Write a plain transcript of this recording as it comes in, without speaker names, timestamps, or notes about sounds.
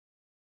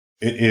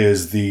It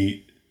is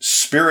the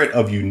spirit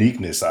of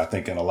uniqueness, I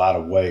think, in a lot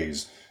of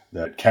ways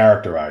that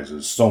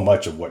characterizes so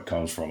much of what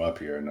comes from up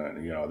here. And,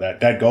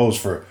 that goes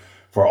for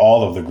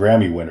all of the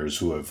Grammy winners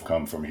who have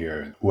come from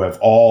here, who have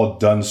all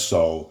done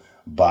so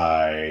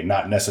by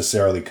not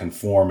necessarily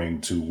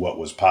conforming to what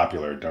was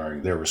popular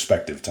during their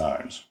respective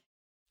times.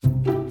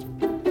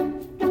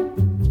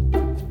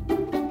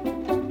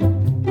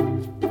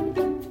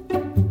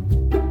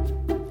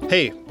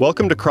 Hey,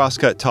 welcome to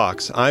Crosscut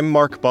Talks. I'm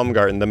Mark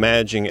Baumgarten, the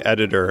managing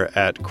editor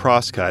at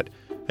Crosscut,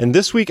 and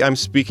this week I'm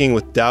speaking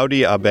with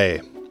Daudi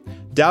Abe.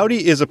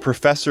 Daudi is a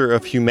professor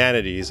of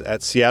humanities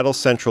at Seattle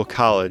Central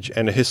College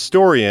and a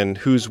historian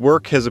whose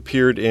work has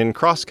appeared in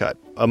Crosscut,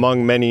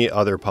 among many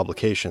other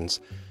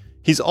publications.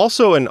 He's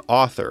also an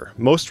author,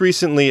 most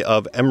recently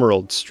of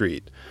Emerald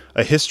Street,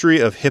 a history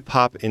of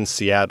hip-hop in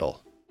Seattle.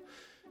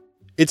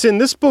 It's in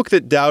this book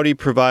that Daudi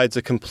provides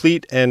a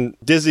complete and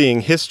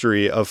dizzying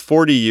history of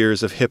 40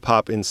 years of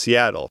hip-hop in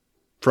Seattle,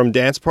 from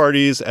dance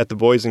parties at the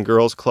Boys and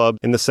Girls Club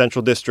in the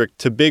Central District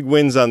to big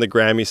wins on the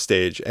Grammy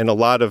stage and a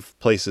lot of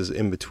places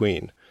in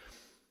between.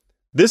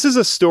 This is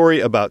a story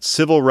about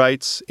civil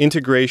rights,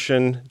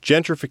 integration,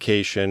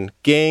 gentrification,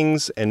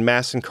 gangs, and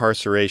mass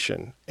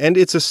incarceration. And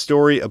it's a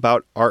story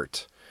about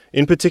art,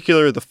 in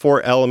particular the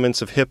four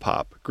elements of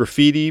hip-hop: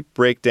 graffiti,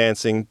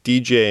 breakdancing,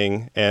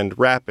 DJing, and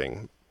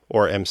rapping,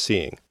 or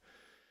MCing.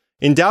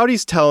 In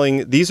Daudi's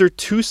telling, these are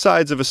two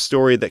sides of a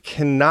story that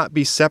cannot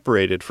be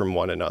separated from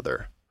one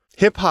another.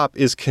 Hip-hop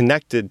is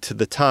connected to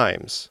the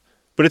times,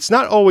 but it's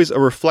not always a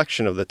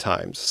reflection of the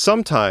times.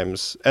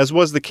 Sometimes, as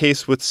was the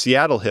case with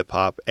Seattle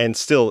hip-hop, and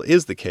still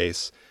is the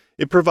case,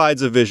 it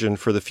provides a vision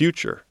for the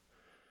future.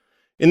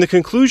 In the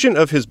conclusion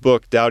of his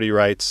book, Daudi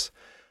writes,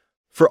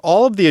 "For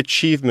all of the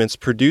achievements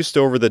produced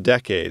over the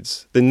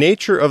decades, the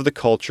nature of the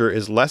culture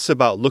is less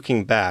about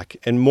looking back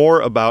and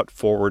more about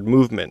forward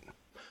movement.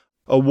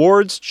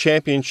 Awards,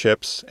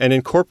 championships, and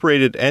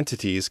incorporated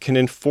entities can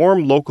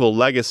inform local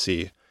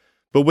legacy,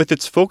 but with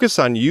its focus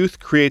on youth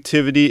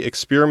creativity,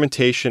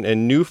 experimentation,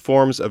 and new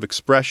forms of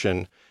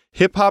expression,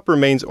 hip-hop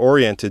remains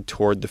oriented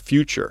toward the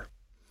future.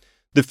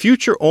 The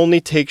future only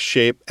takes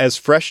shape as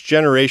fresh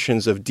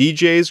generations of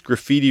DJs,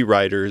 graffiti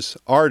writers,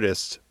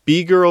 artists,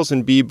 B-girls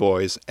and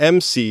B-boys,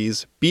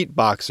 MCs,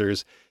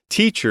 beatboxers,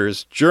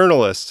 teachers,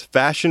 journalists,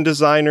 fashion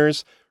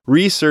designers,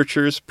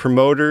 researchers,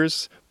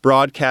 promoters,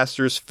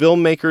 broadcasters,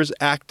 filmmakers,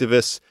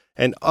 activists,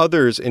 and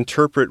others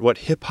interpret what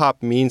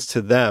hip-hop means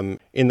to them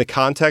in the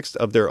context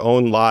of their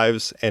own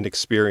lives and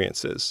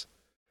experiences."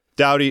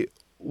 Daudi,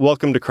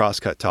 welcome to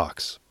Crosscut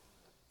Talks.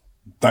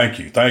 Thank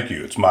you.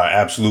 It's my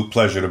absolute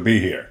pleasure to be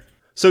here.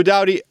 So,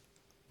 Daudi,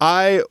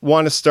 I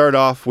want to start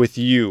off with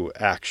you,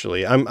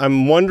 actually.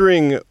 I'm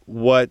wondering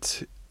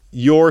what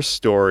your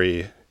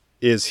story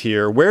is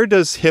here. Where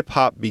does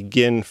hip-hop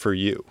begin for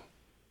you?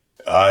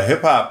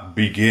 Hip-hop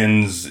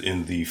begins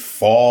in the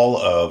fall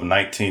of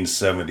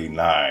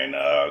 1979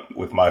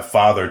 with my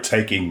father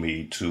taking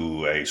me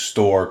to a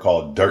store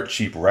called Dirt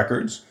Cheap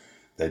Records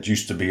that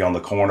used to be on the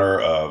corner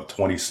of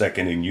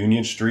 22nd and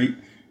Union Street,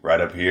 right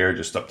up here,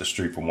 just up the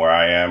street from where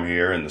I am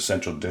here in the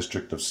Central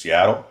District of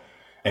Seattle.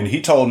 And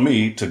he told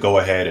me to go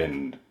ahead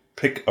and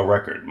pick a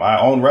record, my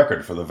own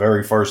record, for the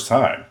very first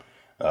time.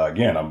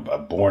 Again, I'm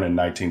born in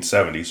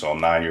 1970, so I'm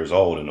 9 years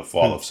old in the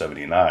fall of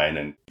 79.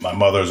 And my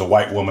mother is a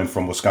white woman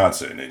from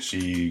Wisconsin, and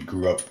she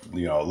grew up,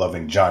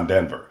 loving John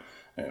Denver.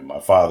 And my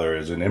father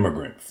is an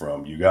immigrant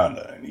from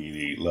Uganda, and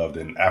he loved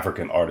an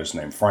African artist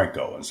named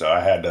Franco. And so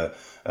I had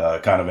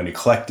kind of an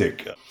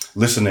eclectic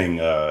listening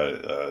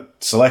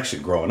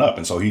selection growing up.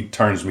 And so he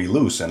turns me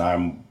loose, and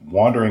I'm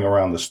wandering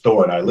around the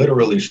store, and I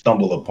literally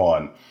stumble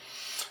upon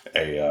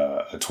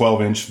a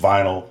 12-inch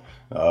vinyl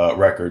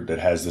record that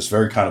has this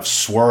very kind of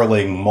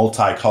swirling,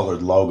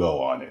 multicolored logo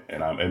on it.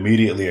 And I'm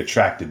immediately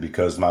attracted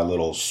because my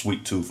little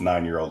sweet-toothed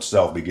 9-year-old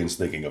self begins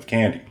thinking of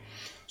candy.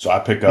 So I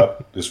pick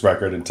up this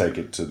record and take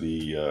it to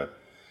the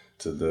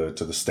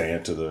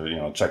stand, to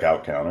the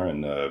checkout counter,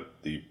 and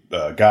the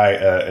guy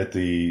at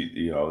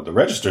the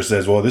register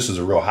says, "Well, this is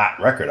a real hot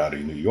record out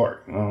of New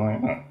York." And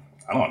I'm like,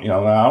 I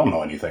don't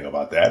know anything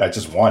about that. I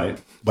just want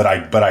it. But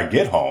I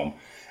get home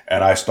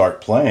and I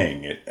start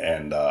playing it,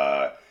 and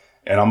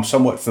I'm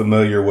somewhat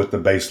familiar with the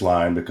bass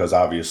line because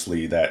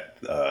obviously that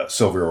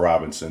Sylvia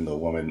Robinson, the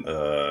woman,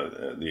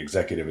 the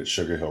executive at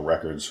Sugar Hill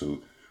Records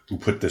who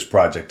put this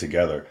project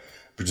together,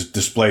 just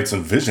displayed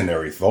some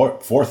visionary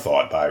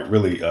forethought by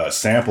really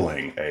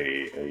sampling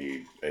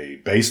a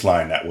bass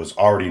line that was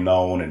already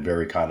known and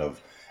very kind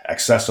of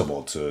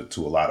accessible to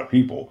a lot of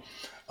people.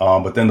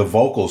 But then the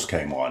vocals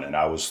came on, and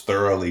I was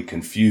thoroughly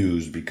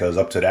confused because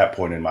up to that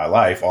point in my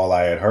life, all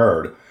I had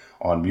heard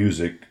on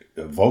music,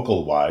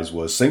 vocal-wise,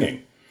 was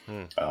singing.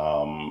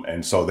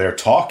 And so they're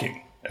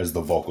talking as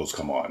the vocals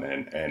come on,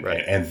 and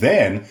right. and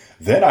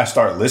then I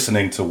start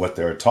listening to what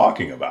they're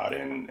talking about,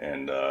 and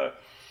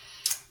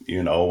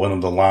one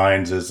of the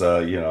lines is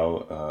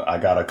I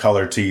got a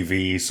color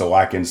TV so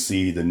I can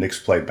see the Knicks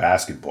play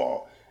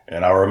basketball.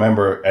 And I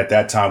remember at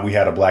that time we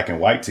had a black and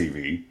white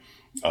TV,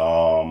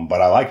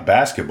 But I liked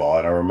basketball,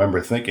 and I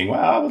remember thinking, well,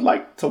 I would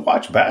like to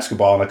watch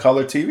basketball on a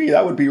color TV.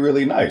 That would be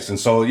really nice. And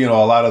so, a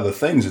lot of the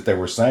things that they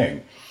were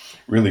saying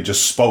really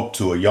just spoke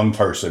to a young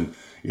person,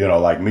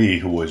 like me,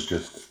 who was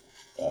just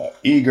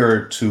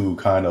eager to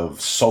kind of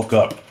soak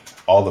up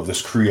all of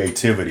this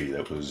creativity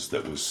that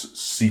was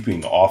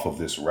seeping off of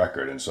this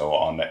record. And so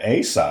on the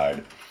A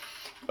side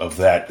of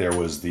that, there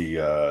was the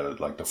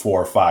like the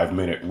 4 or 5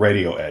 minute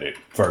radio edit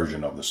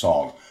version of the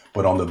song.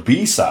 But on the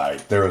B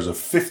side, there is a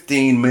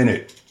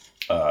 15-minute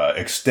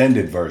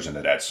extended version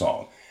of that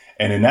song.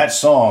 And in that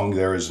song,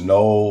 there's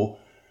no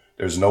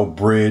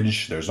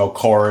bridge, there's no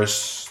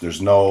chorus,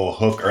 there's no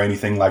hook or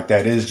anything like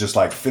that. It is just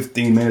like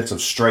 15 minutes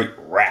of straight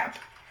rap.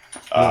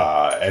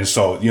 And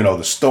so,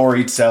 the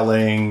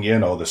storytelling,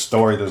 there's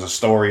a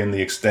story in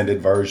the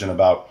extended version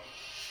about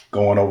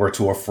going over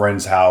to a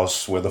friend's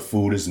house where the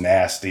food is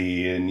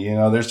nasty. And,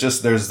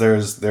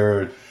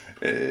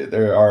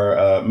 there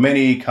are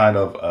many kind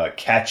of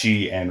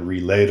catchy and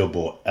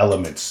relatable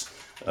elements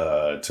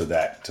to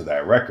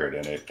that record,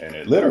 and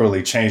it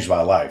literally changed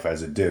my life,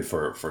 as it did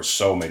for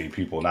so many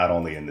people, not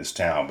only in this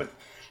town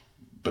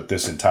but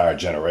this entire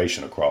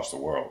generation across the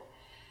world.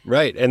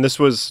 Right, and this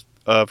was,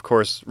 of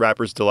course,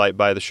 Rapper's Delight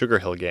by the Sugar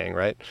Hill Gang,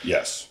 right?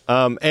 Yes.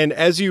 And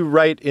as you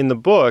write in the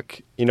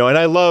book, and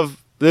I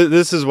love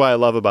this is what I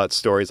love about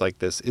stories like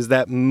this, is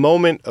that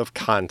moment of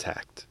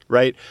contact,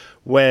 right?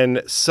 When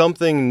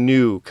something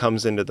new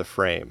comes into the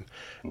frame.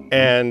 Mm-hmm.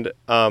 And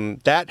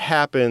that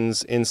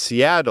happens in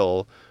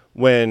Seattle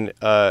when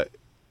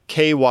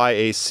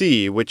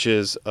KYAC, which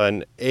is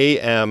an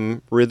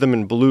AM rhythm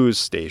and blues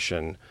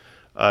station,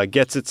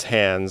 gets its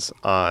hands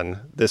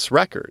on this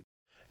record.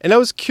 And I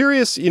was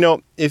curious,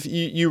 if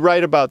you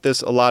write about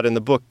this a lot in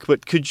the book,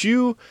 but could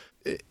you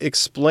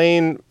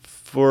explain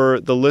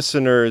for the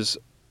listeners,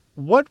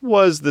 what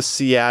was the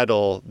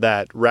Seattle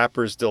that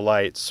Rapper's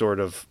Delight sort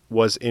of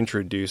was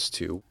introduced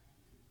to?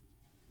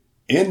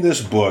 In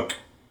this book,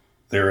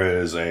 there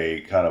is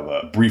a kind of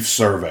a brief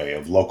survey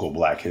of local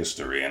Black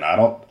history. And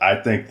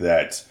I think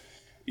that,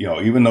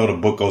 even though the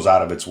book goes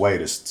out of its way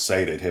to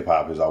say that hip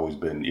hop has always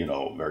been,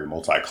 very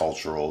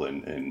multicultural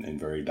and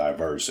very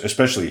diverse,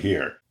 especially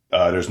here,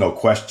 there's no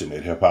question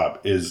that hip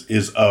hop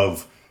is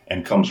of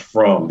and comes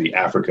from the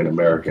African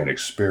American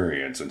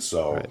experience. And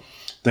so, right.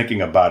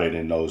 Thinking about it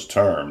in those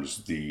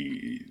terms,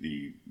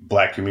 the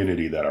Black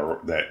community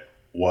that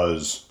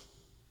was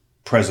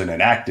present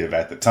and active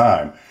at the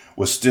time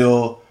was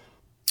still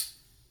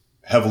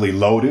heavily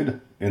loaded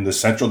in the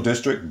Central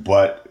District,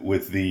 but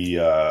with the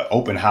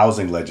open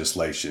housing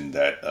legislation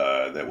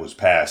that was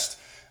passed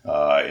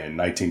in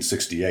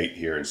 1968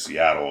 here in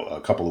Seattle,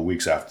 a couple of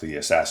weeks after the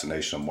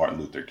assassination of Martin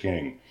Luther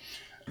King,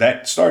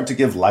 that started to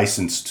give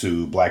license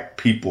to Black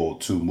people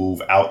to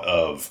move out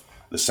of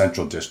the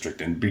Central District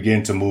and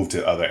begin to move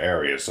to other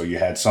areas. So you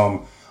had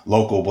some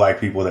local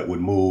Black people that would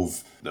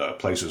move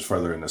places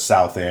further in the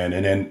South End,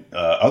 and then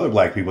other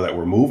Black people that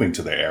were moving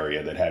to the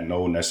area that had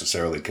no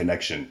necessarily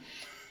connection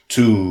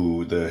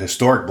to the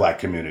historic Black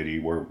community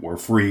were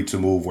free to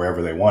move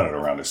wherever they wanted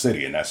around the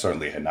city. And that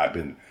certainly had not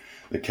been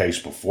the case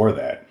before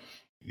that.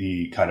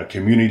 The kind of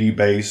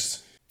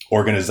community-based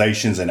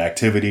organizations and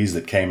activities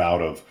that came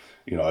out of,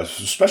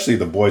 especially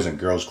the Boys and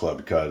Girls Club,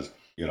 because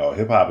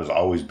hip hop has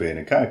always been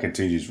and kind of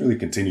continues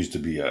to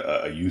be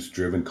a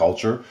youth-driven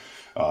culture.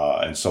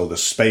 And so the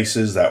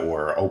spaces that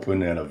were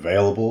open and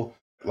available,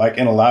 like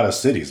in a lot of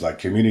cities, like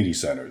community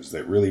centers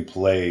that really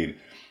played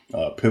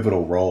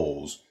pivotal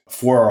roles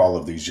for all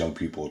of these young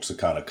people to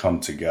kind of come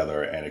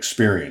together and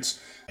experience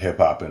hip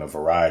hop in a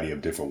variety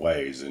of different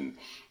ways. And,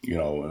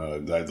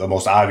 the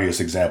most obvious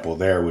example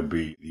there would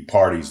be the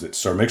parties that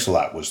Sir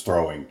Mix-a-Lot was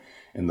throwing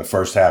in the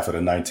first half of the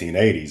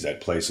 1980s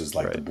at places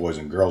like the Boys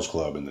and Girls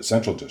Club in the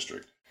Central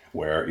District,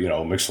 where,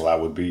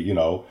 Mix-a-Lot would be,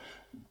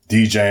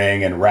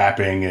 DJing and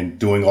rapping and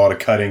doing all the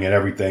cutting and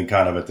everything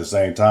kind of at the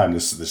same time.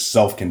 This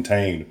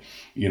self-contained,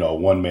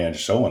 one-man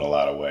show in a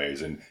lot of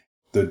ways. And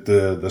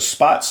the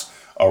spots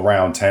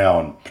around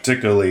town,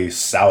 particularly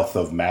south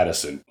of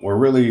Madison, were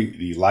really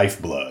the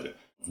lifeblood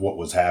of what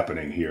was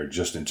happening here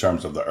just in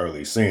terms of the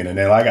early scene. And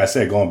then, like I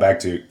said, going back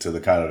to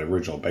the kind of the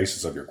original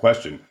basis of your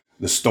question,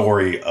 the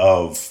story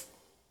of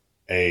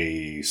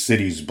a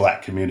city's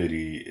Black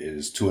community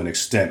is to an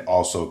extent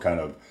also kind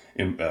of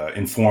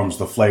informs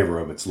the flavor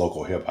of its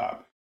local hip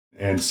hop.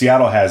 And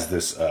Seattle has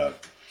this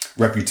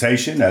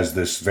reputation as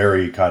this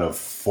very kind of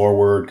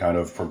forward, kind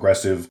of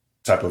progressive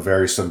type of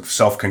very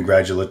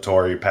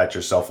self-congratulatory, pat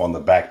yourself on the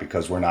back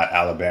because we're not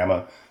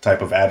Alabama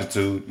type of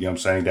attitude, you know what I'm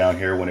saying, down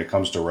here when it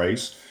comes to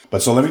race.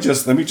 But so let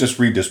me just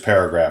read this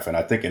paragraph, and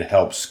I think it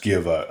helps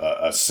give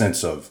a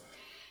sense of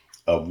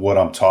what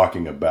I'm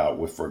talking about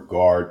with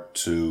regard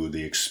to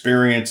the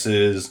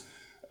experiences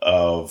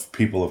of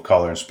people of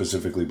color and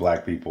specifically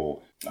Black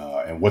people,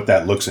 and what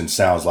that looks and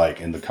sounds like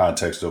in the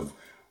context of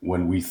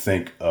when we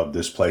think of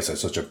this place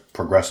as such a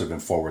progressive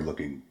and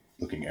forward-looking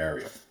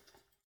area.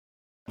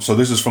 So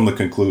this is from the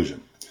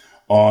conclusion.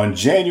 On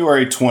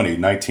January 20,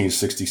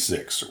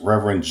 1966,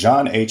 Reverend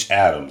John H.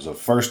 Adams of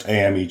First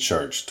AME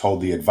Church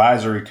told the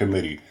advisory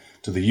committee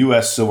to the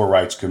U.S. Civil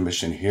Rights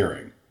Commission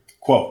hearing.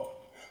 Quote,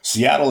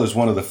 Seattle is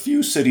one of the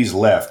few cities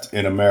left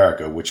in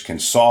America which can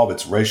solve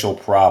its racial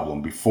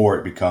problem before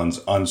it becomes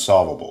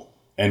unsolvable,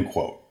 end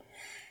quote.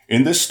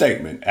 In this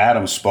statement,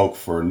 Adams spoke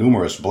for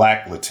numerous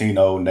Black,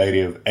 Latino,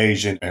 Native,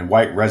 Asian, and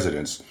white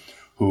residents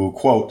who,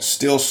 quote,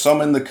 still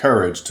summon the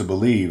courage to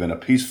believe in a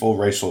peaceful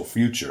racial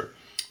future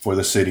for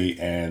the city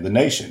and the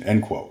nation,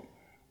 end quote,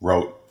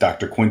 wrote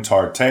Dr.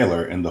 Quintard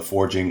Taylor in The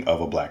Forging of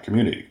a Black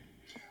Community.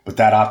 But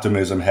that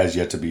optimism has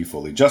yet to be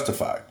fully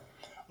justified.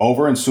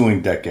 Over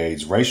ensuing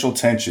decades, racial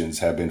tensions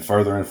have been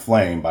further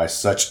inflamed by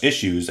such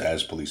issues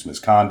as police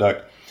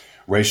misconduct,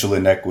 racial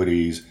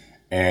inequities,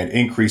 and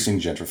increasing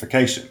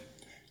gentrification.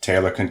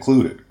 Taylor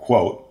concluded,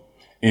 quote,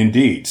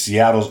 indeed,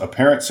 Seattle's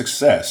apparent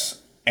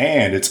success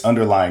and its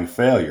underlying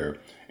failure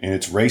in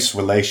its race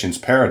relations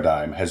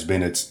paradigm has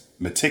been its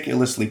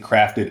meticulously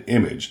crafted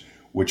image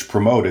which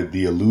promoted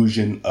the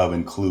illusion of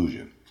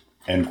inclusion,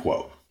 end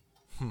quote.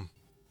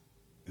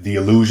 The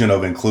illusion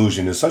of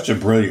inclusion is such a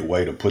brilliant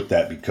way to put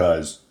that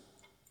because,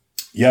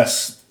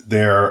 yes,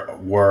 there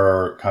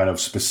were kind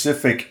of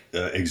specific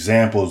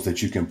examples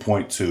that you can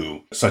point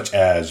to, such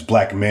as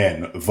Black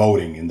men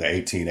voting in the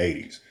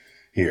 1880s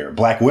here,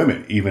 Black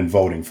women even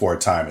voting for a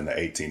time in the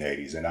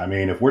 1880s. And I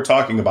mean, if we're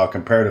talking about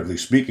comparatively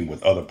speaking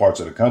with other parts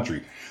of the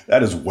country,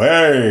 that is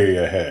way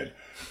ahead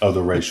of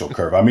the racial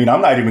curve. I mean,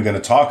 I'm not even going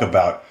to talk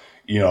about,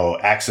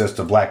 access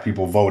to Black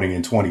people voting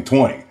in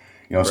 2020.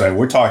 You know what I'm saying?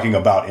 We're talking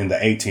about in the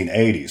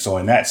 1880s. So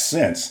in that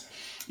sense,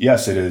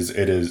 yes,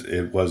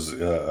 it was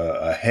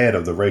ahead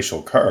of the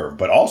racial curve,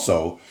 but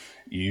also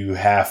you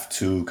have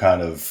to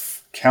kind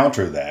of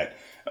counter that,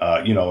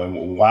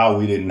 and while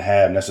we didn't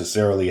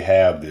necessarily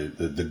have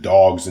the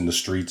dogs in the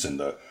streets and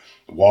the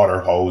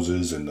water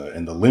hoses and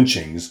the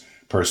lynchings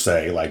per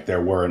se, like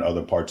there were in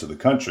other parts of the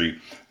country,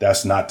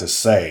 that's not to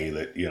say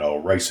that,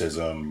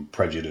 racism,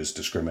 prejudice,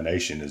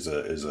 discrimination is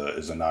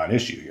a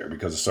non-issue here,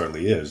 because it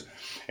certainly is.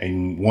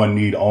 And one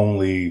need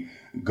only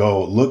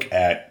go look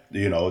at,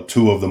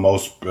 two of the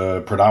most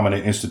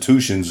predominant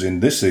institutions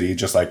in this city,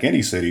 just like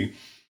any city,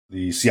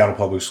 the Seattle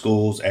Public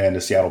Schools and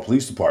the Seattle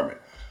Police Department,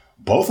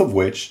 both of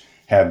which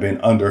have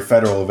been under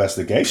federal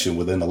investigation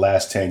within the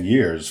last 10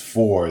 years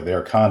for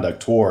their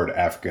conduct toward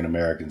African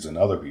Americans and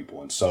other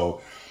people. And so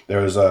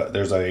there's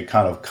a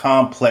kind of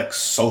complex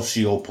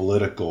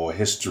socio-political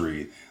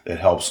history that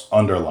helps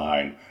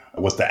underline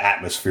what the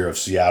atmosphere of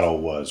Seattle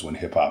was when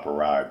hip hop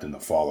arrived in the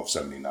fall of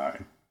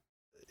 '79.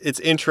 It's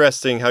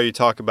interesting how you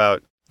talk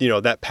about,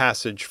 that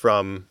passage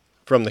from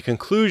the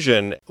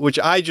conclusion, which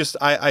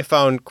I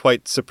found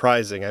quite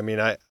surprising. I mean,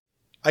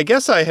 I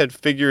guess I had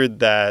figured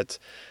that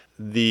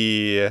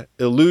the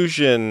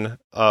illusion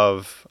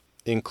of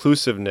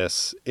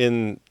inclusiveness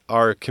in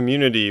our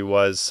community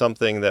was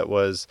something that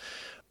was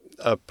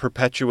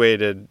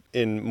perpetuated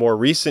in more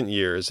recent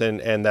years,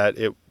 and that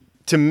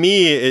to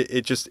me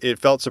it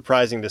felt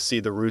surprising to see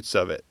the roots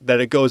of it, that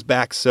it goes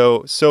back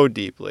so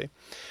deeply.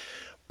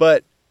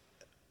 But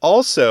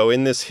also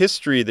in this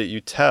history that you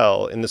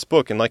tell in this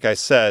book, and like I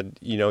said,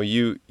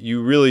 you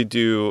really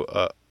do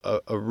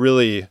a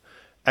really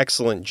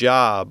excellent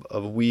job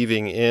of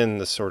weaving in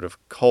the sort of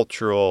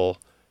cultural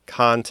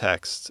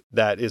context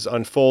that is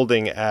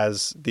unfolding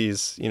as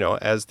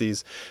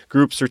these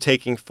groups are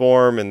taking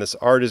form and this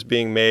art is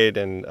being made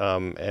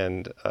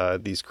and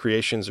these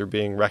creations are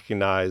being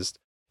recognized.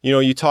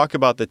 You talk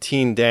about the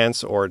teen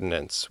dance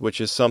ordinance, which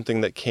is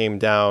something that came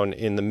down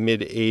in the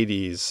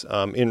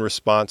mid-'80s in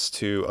response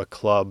to a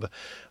club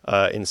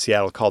in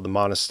Seattle called the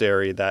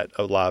Monastery that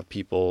a lot of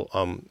people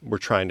were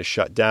trying to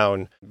shut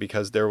down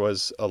because there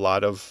was a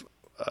lot of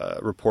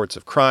reports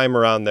of crime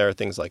around there,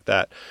 things like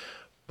that.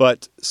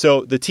 But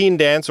so the teen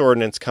dance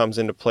ordinance comes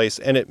into place,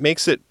 and it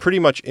makes it pretty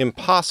much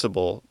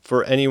impossible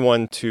for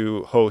anyone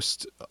to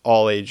host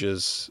all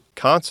ages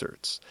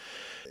concerts.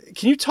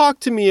 Can you talk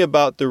to me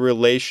about the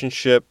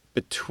relationship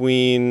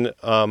between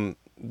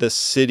the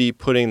city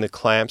putting the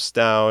clamps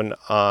down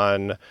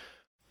on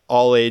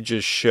all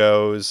ages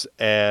shows?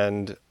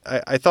 And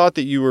I thought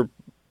that you were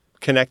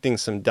connecting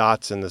some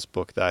dots in this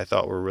book that I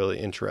thought were really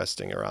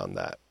interesting around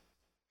that.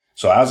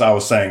 So as I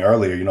was saying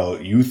earlier,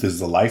 youth is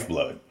the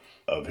lifeblood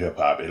of hip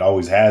hop. It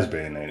always has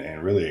been,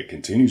 and really it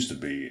continues to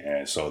be.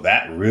 And so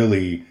that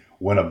really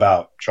went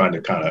about trying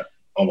to kind of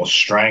almost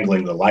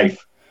strangling the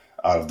life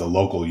out of the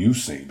local youth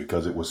scene,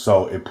 because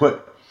it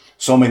put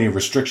so many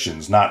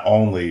restrictions, not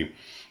only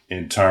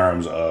in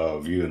terms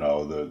of, the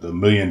 $1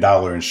 million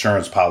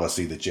insurance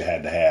policy that you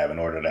had to have in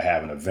order to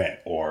have an event,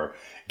 or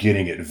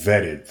getting it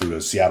vetted through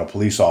the Seattle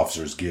Police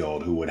Officers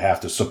Guild, who would have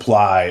to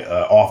supply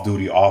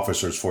off-duty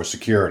officers for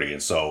security.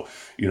 And so,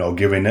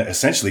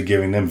 essentially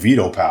giving them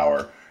veto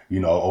power,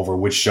 over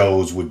which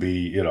shows would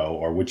be,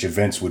 or which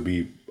events would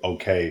be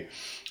okay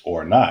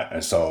or not.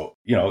 And so,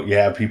 you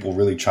have people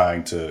really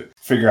trying to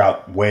figure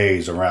out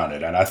ways around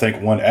it. And I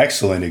think one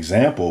excellent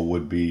example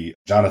would be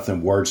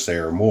Jonathan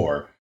Wordsayer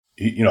Moore.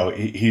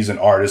 He's an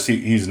artist.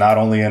 He's not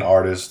only an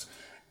artist,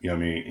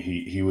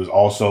 he was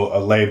also a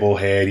label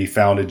head. He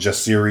founded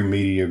Jasiri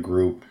Media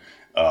Group.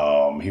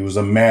 He was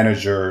a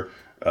manager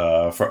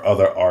for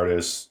other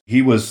artists.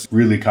 He was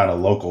really kind of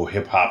local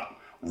hip hop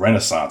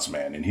renaissance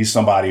man. And he's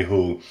somebody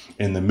who,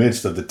 in the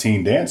midst of the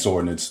teen dance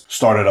ordinance,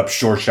 started up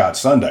Short Shot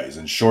Sundays.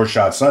 And Short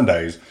Shot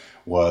Sundays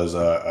was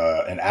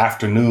an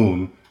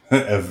afternoon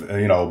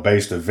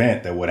based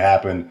event that would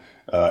happen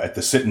at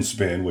the Sit and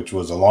Spin, which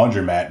was a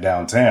laundromat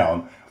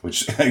downtown,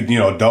 which,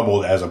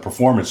 doubled as a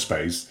performance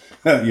space.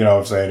 You know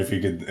what I'm saying? If you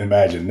could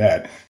imagine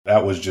that.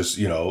 That was just,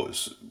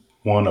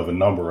 one of a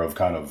number of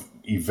kind of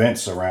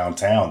events around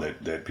town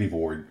that people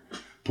were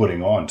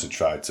putting on to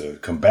try to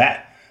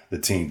combat the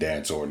teen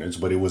dance ordinance.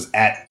 But it was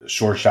at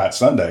Short Shot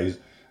Sundays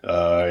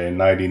in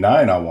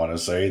 '99, I want to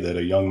say, that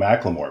a young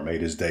Macklemore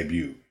made his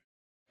debut.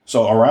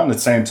 So around the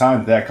same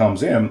time that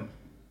comes in,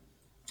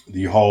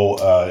 the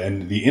whole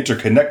and the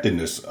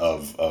interconnectedness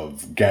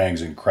of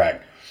gangs and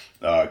crack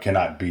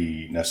cannot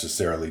be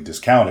necessarily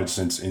discounted,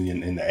 since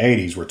in the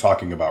 80s, we're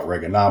talking about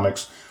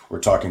Reaganomics, we're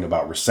talking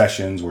about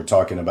recessions, we're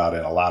talking about,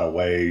 in a lot of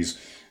ways,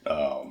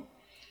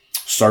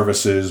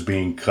 services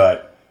being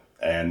cut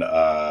and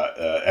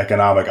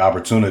economic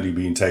opportunity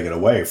being taken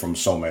away from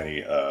so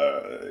many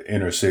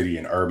inner city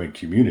and urban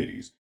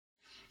communities.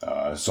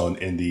 So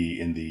in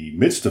the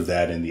midst of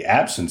that, in the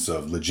absence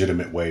of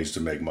legitimate ways to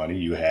make money,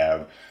 you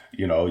have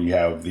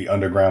the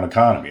underground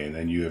economy, and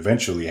then you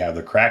eventually have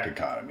the crack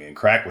economy. And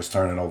crack was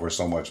turning over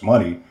so much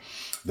money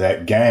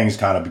that gangs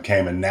kind of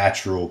became a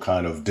natural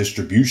kind of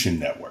distribution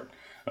network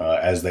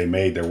as they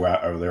made their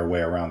way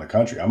around the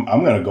country. I'm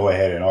going to go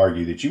ahead and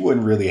argue that you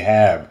wouldn't really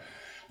have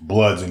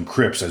Bloods and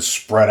Crips as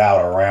spread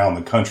out around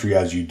the country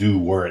as you do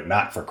were it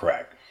not for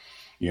crack.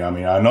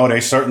 I know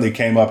they certainly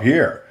came up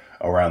here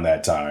around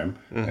that time.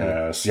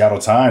 Mm-hmm. Seattle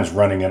Times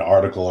running an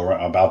article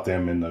about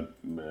them in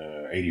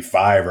the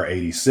 85 or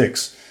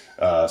 86,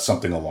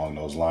 something along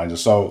those lines.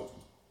 It's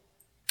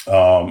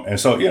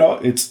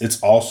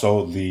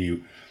also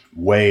the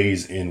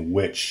ways in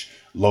which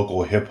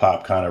local hip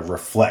hop kind of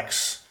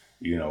reflects,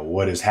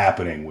 what is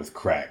happening with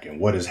crack and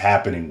what is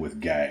happening with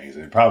gangs.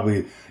 And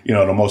probably,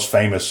 the most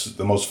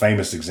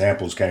famous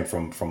examples came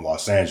from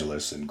Los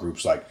Angeles and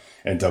groups like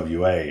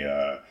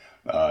NWA,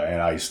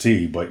 and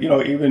Ice-T, but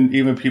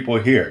even people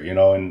here, in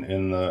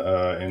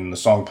the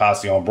song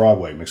Posse on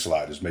Broadway,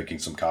 Mix-a-Lot is making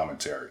some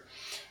commentary,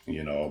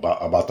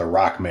 about the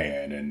Rock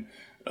Man, and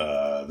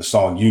the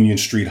song Union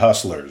Street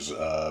Hustlers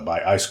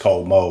by Ice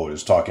Cold Mode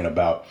is talking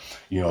about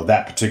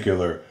that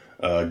particular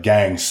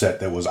gang set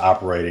that was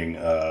operating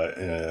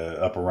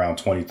up around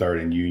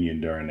 23rd and Union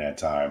during that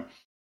time.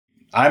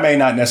 I may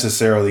not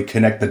necessarily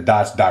connect the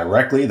dots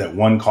directly that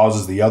one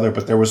causes the other,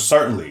 but there was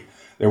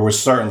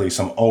certainly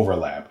some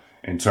overlap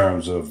in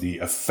terms of the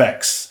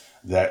effects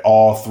that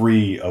all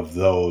three of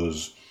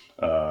those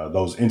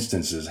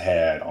instances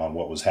had on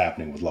what was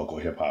happening with local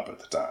hip hop at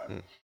the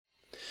time.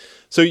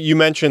 So you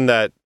mentioned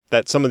that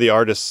some of the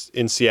artists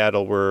in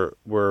Seattle were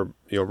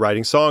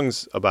writing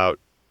songs about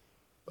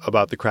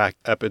the crack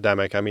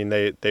epidemic. I mean,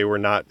 they were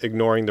not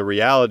ignoring the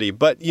reality.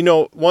 But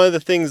one of the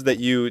things that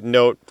you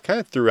note kind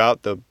of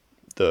throughout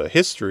the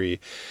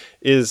history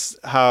is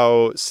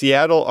how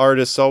Seattle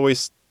artists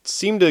always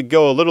seem to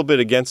go a little bit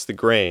against the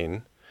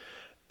grain.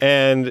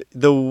 And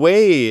the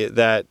way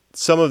that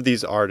some of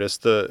these artists,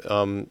 that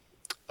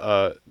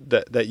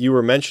you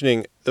were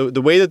mentioning,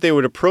 the way that they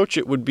would approach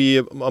it would be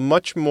a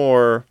much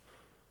more,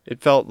 it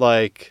felt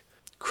like,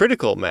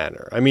 critical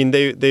manner. I mean,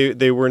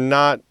 they were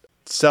not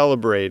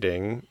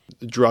celebrating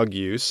drug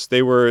use.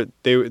 They were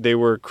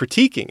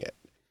critiquing it.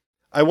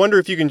 I wonder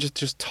if you can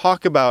just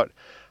talk about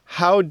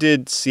how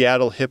did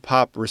Seattle hip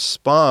hop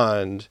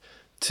respond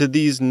to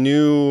these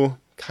new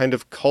kind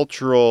of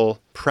cultural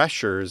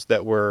pressures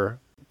that were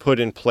put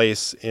in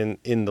place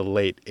in the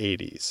late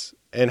 80s?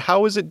 And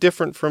how is it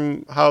different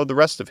from how the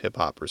rest of hip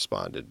hop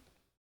responded?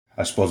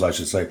 I suppose I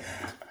should say,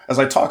 as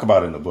I talk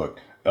about in the book,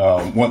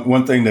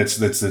 one thing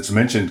that's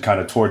mentioned kind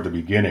of toward the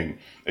beginning,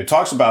 it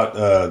talks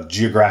about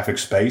geographic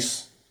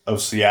space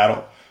of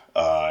Seattle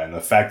and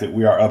the fact that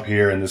we are up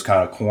here in this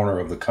kind of corner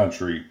of the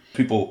country.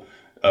 People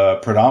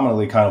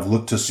predominantly kind of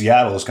look to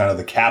Seattle as kind of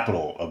the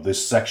capital of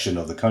this section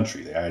of the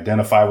country. They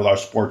identify with our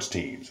sports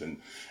teams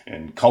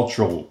and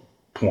cultural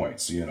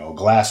points,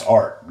 glass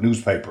art,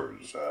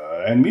 newspapers,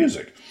 and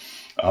music.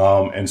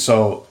 And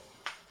so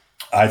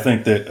I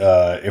think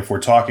that if we're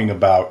talking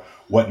about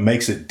what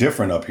makes it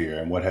different up here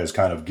and what has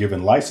kind of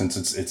given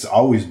license, it's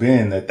always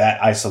been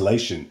that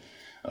isolation,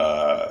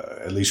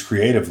 at least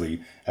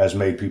creatively, has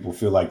made people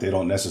feel like they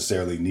don't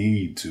necessarily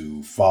need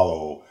to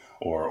follow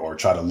or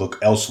try to look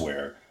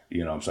elsewhere,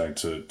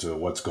 to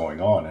what's going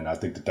on. And I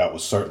think that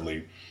was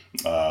certainly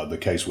the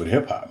case with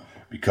hip hop,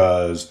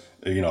 because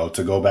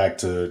to go back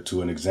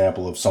to an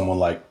example of someone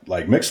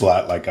like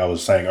Mix-a-Lot, like I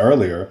was saying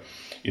earlier,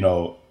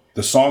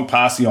 the song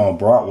Posse on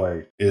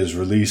Broadway is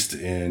released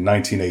in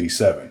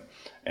 1987.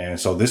 And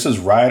so this is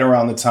right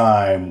around the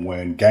time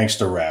when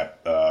gangster rap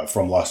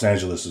from Los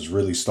Angeles is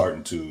really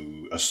starting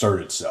to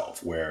assert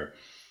itself, where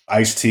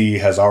Ice-T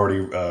has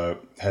already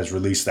has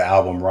released the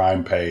album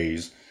Rhyme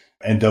Pays.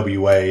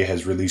 NWA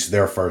has released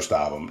their first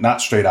album, not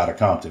Straight Outta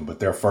Compton, but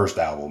their first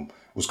album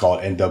was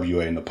called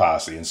NWA and the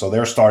Posse. And so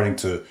they're starting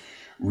to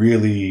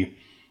really,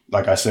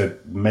 like I said,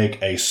 make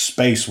a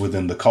space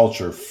within the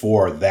culture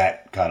for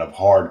that kind of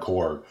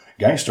hardcore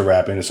gangster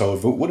rap. And so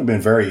it would have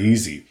been very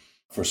easy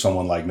for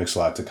someone like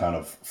Mix-a-Lot to kind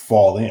of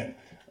fall in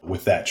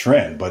with that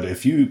trend. But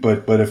if you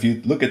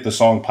look at the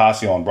song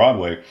Posse on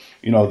Broadway,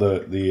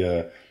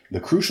 the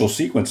crucial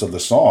sequence of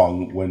the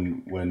song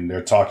when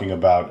they're talking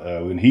about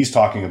when he's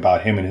talking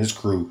about him and his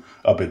crew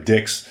up at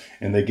Dick's,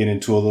 and they get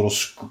into a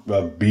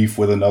little beef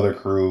with another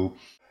crew.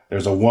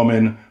 There's a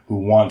woman who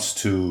wants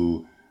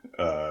to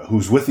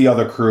who's with the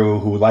other crew,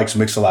 who likes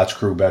Mix-a-Lot's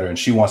crew better, and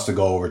she wants to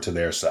go over to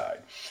their side.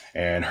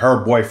 And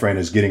her boyfriend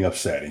is getting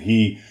upset, and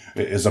he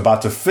is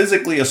about to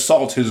physically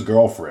assault his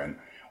girlfriend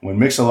when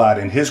Mix-a-Lot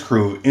and his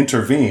crew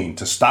intervene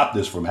to stop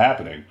this from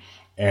happening.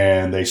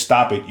 And they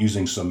stop it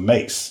using some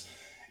mace.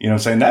 You know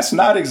what I'm saying? That's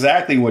not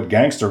exactly what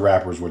gangster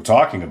rappers were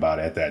talking about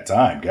at that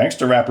time.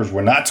 Gangster rappers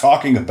were not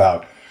talking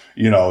about,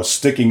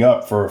 sticking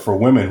up for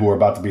women who were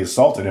about to be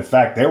assaulted. In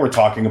fact, they were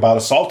talking about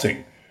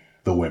assaulting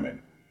the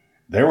women.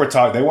 They weren't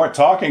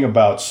talking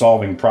about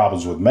solving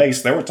problems with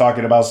mace. They were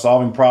talking about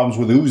solving problems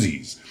with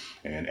Uzis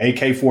and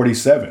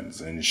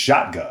AK-47s and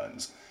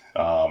shotguns.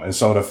 And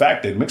so the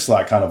fact that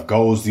Mix-a-Lot kind of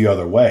goes the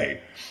other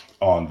way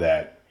on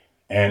that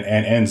and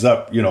ends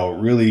up,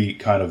 really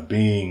kind of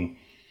being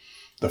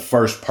the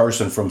first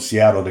person from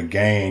Seattle to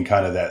gain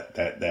kind of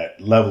that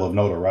level of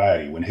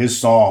notoriety. When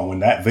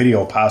that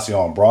video Posse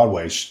on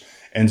Broadway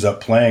ends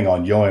up playing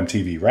on Yo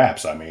MTV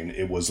Raps, I mean,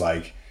 it was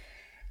like,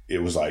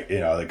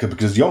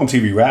 because Yo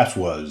MTV Raps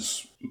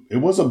was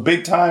a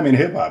big time in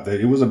hip hop.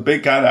 That was a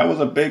big kind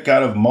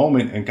of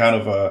moment and kind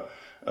of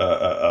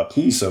a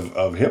piece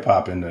of hip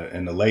hop in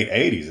the late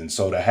 80s. And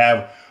so to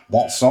have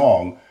that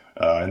song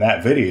and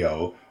that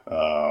video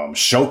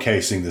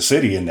showcasing the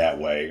city in that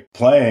way,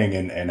 playing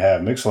and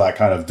have Mix-a-Lot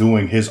kind of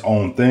doing his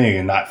own thing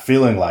and not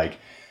feeling like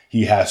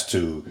he has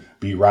to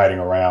be riding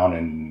around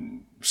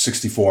in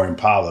 64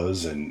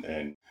 Impalas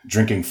and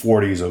drinking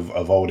 40s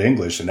of Old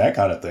English and that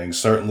kind of thing,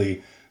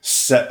 certainly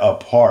set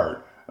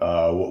apart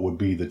what would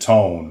be the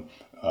tone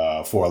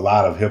for a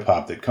lot of hip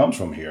hop that comes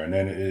from here.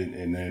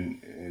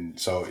 And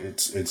so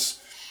it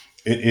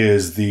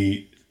is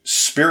the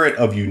spirit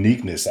of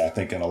uniqueness, I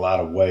think, in a lot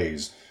of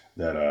ways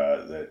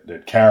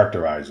that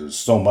characterizes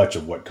so much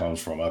of what comes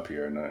from up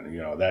here. And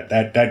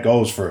that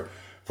goes for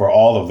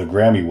all of the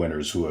Grammy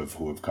winners who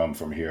have come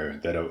from here,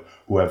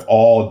 who have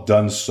all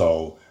done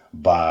so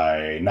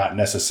by not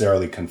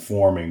necessarily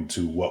conforming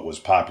to what was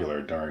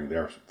popular during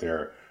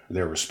their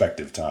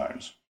respective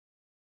times.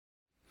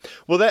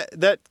 Well,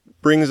 that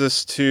brings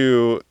us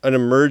to an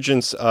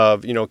emergence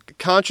of,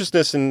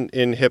 consciousness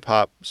in hip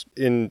hop,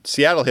 in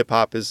Seattle hip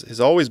hop has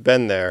always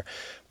been there,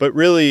 but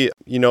really,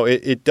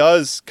 it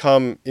does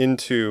come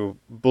into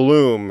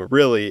bloom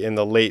really in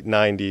the late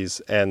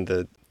 90s and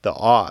the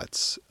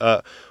aughts.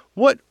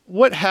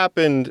 What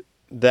happened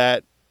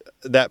that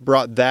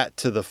brought that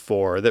to the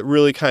fore, that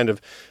really kind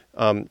of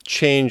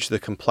changed the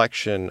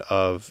complexion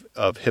of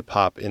hip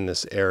hop in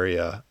this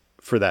area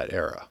for that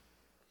era?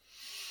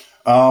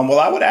 Well,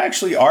 I would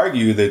actually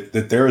argue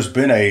that there has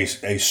been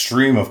a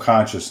stream of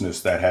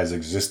consciousness that has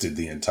existed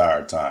the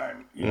entire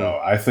time.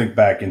 I think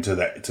back into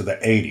the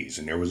 80s,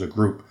 and there was a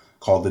group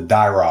called the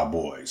Dyra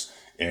Boys,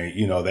 and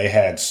they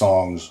had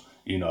songs.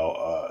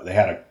 They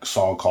had a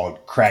song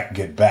called "Crack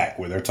Get Back,"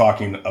 where they're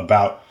talking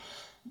about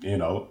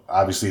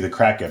obviously the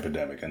crack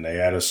epidemic, and they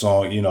had a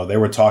song.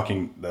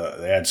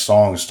 They had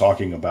songs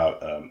talking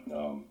about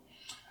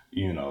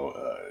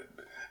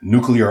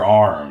nuclear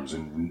arms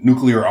and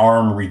nuclear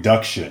arm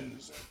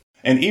reductions,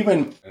 and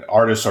even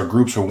artists or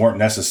groups who weren't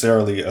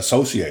necessarily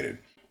associated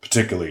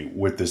particularly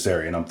with this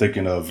area. And I'm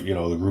thinking of,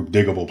 the group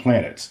Diggable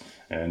Planets,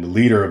 and the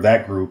leader of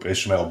that group,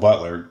 Ishmael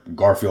Butler,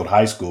 Garfield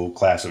High School,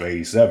 class of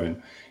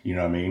 87.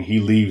 He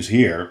leaves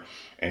here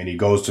and he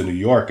goes to New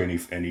York and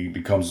he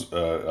becomes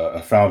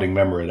a founding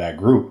member of that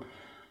group.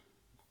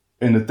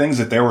 And the things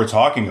that they were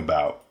talking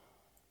about,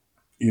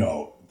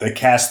 they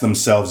cast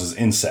themselves as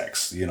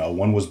insects.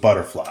 One was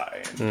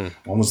butterfly, and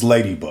one was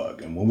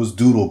ladybug, and one was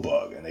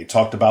doodlebug. And they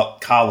talked about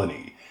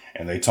colony,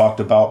 and they talked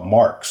about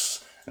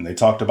Marx, and they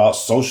talked about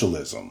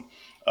socialism.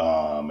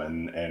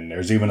 And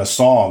there's even a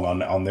song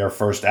on their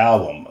first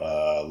album,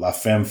 La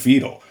Femme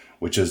Fatale,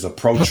 which is a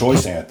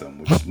pro-choice anthem,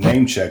 which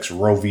name checks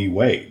Roe v.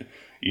 Wade.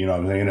 You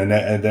know what I mean?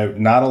 And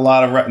not a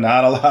lot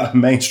of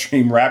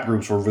mainstream rap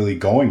groups were really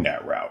going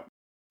that route.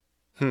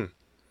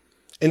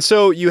 And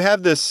so you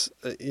have this,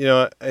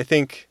 I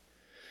think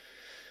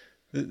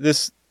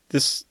this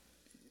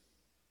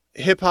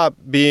hip hop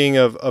being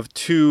of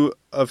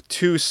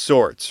two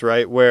sorts,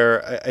 right?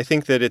 Where I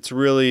think that it's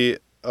really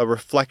a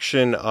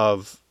reflection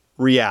of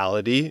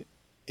reality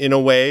in a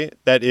way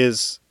that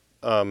is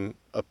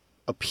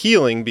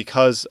appealing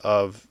because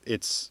of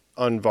its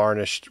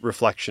unvarnished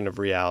reflection of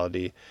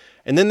reality.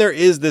 And then there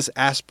is this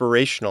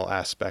aspirational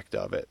aspect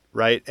of it,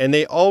 right? And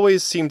they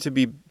always seem to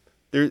be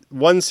there.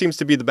 One seems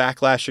to be the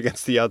backlash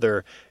against the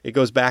other. It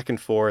goes back and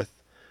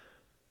forth.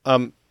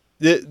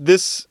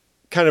 This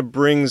kind of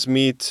brings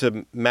me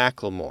to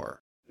Macklemore.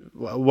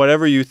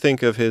 Whatever you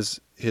think of his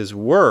his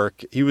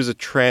work, he was a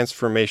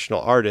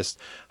transformational artist.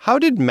 How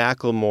did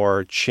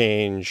Macklemore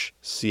change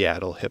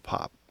Seattle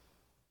hip-hop?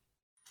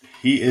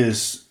 He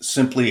is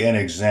simply an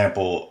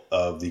example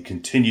of the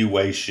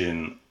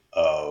continuation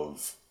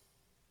of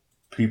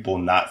people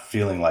not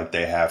feeling like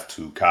they have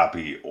to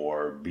copy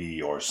or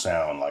be or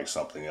sound like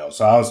something else.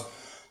 So I was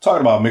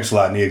talking about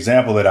Mix-a-Lot, and the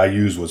example that I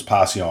used was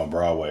Posse on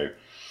Broadway.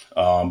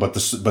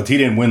 But he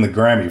didn't win the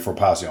Grammy for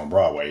Posse on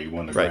Broadway. He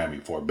won the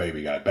Grammy for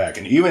Baby Got Back.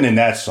 And even in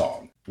that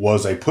song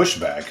was a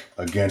pushback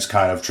against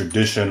kind of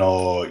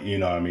traditional,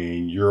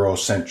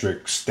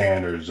 Eurocentric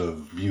standards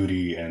of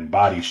beauty and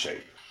body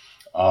shape.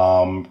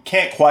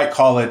 Can't quite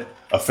call it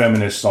a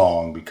feminist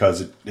song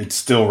because it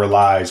still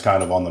relies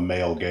kind of on the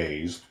male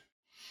gaze.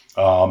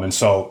 And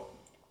so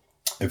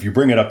if you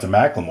bring it up to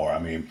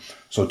Macklemore,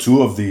 so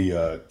two of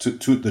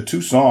the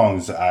two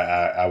songs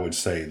I would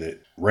say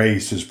that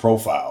raised his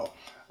profile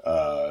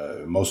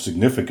most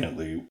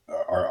significantly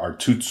are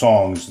two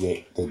songs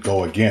that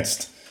go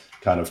against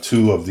kind of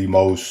two of the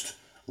most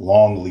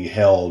longly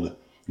held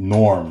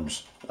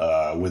norms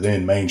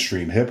within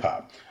mainstream hip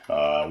hop.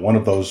 One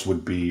of those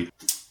would be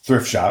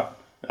Thrift Shop,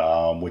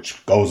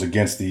 which goes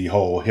against the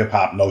whole hip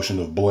hop notion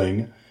of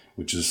bling,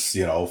 which is,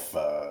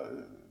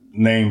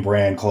 name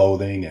brand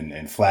clothing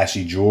and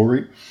flashy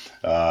jewelry,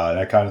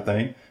 that kind of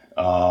thing.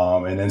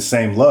 And then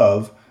Same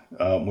Love,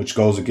 which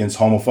goes against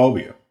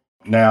homophobia.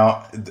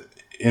 Now,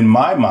 in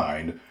my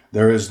mind,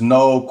 there is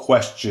no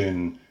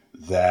question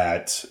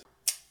that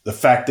the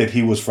fact that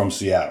he was from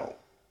Seattle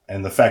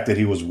and the fact that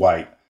he was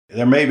white,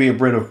 there may be a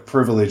bit of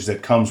privilege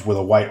that comes with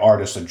a white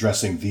artist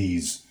addressing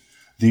these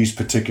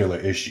particular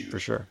issues. For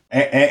sure.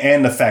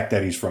 And the fact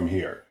that he's from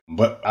here.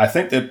 But I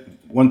think that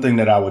one thing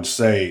that I would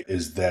say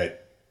is that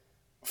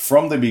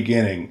from the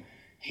beginning,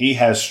 he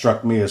has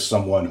struck me as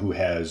someone who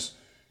has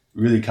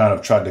really kind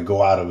of tried to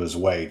go out of his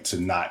way to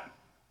not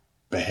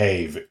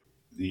behave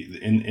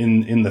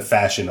in the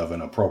fashion of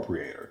an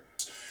appropriator.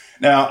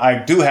 Now, I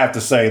do have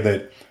to say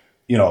that,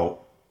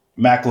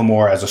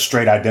 Macklemore as a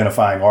straight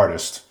identifying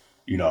artist,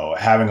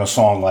 having a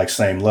song like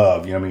Same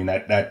Love,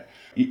 that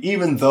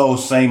even though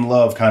Same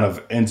Love kind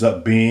of ends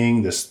up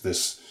being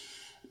this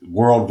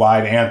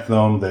worldwide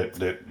anthem that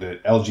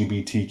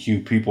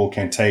LGBTQ people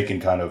can take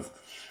and kind of,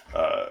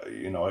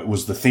 it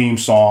was the theme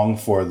song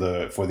for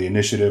the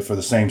initiative, for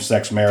the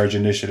same-sex marriage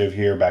initiative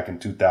here back in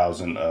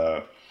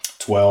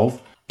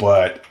 2012.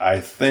 But I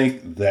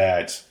think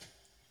that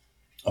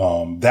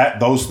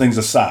those things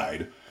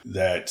aside,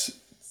 that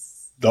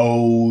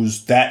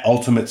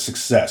ultimate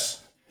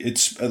success,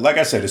 it's like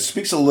I said, it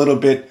speaks a little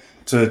bit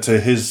to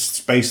his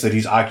space that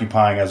he's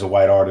occupying as a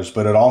white artist,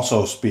 but it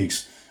also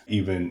speaks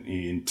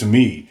to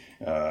me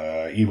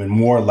even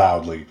more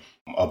loudly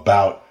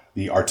about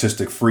the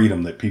artistic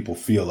freedom that people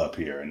feel up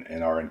here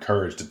and are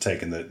encouraged to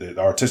take, and the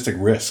artistic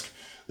risk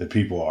that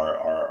people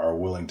are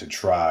willing to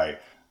try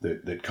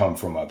that come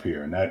from up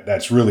here. And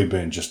that's really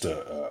been just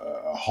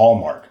a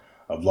hallmark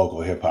of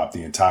local hip hop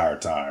the entire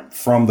time,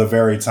 from the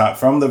very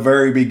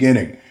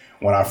beginning,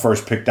 when I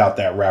first picked out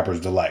that Rapper's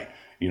Delight.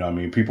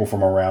 People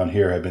from around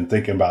here have been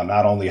thinking about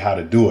not only how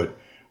to do it,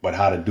 but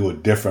how to do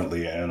it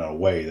differently and in a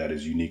way that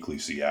is uniquely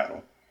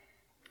Seattle.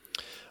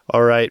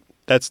 All right.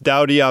 That's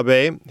Dowdy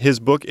Abe. His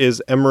book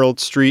is Emerald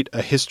Street,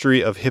 A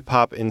History of Hip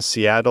Hop in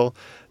Seattle.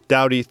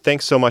 Dowdy,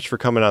 thanks so much for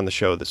coming on the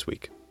show this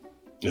week.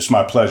 It's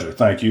my pleasure.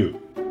 Thank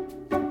you.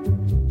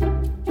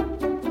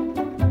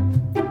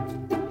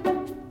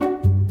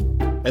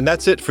 And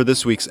that's it for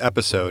this week's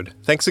episode.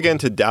 Thanks again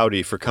to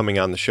Dowdy for coming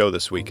on the show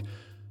this week.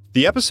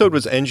 The episode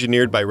was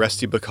engineered by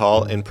Resty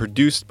Bacall and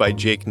produced by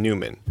Jake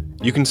Newman.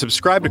 You can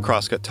subscribe to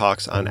Crosscut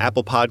Talks on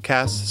Apple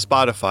Podcasts,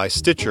 Spotify,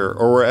 Stitcher,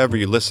 or wherever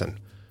you listen.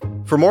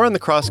 For more on the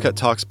Crosscut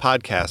Talks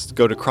podcast,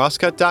 go to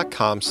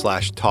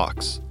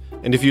crosscut.com/talks.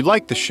 And if you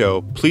like the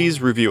show,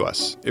 please review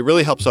us. It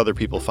really helps other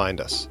people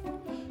find us.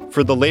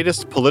 For the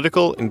latest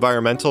political,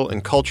 environmental,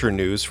 and culture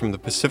news from the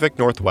Pacific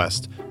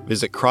Northwest,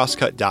 visit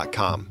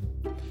crosscut.com.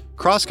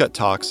 Crosscut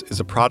Talks is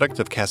a product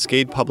of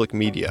Cascade Public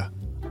Media.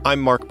 I'm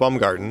Mark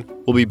Baumgarten.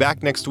 We'll be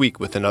back next week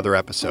with another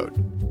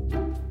episode.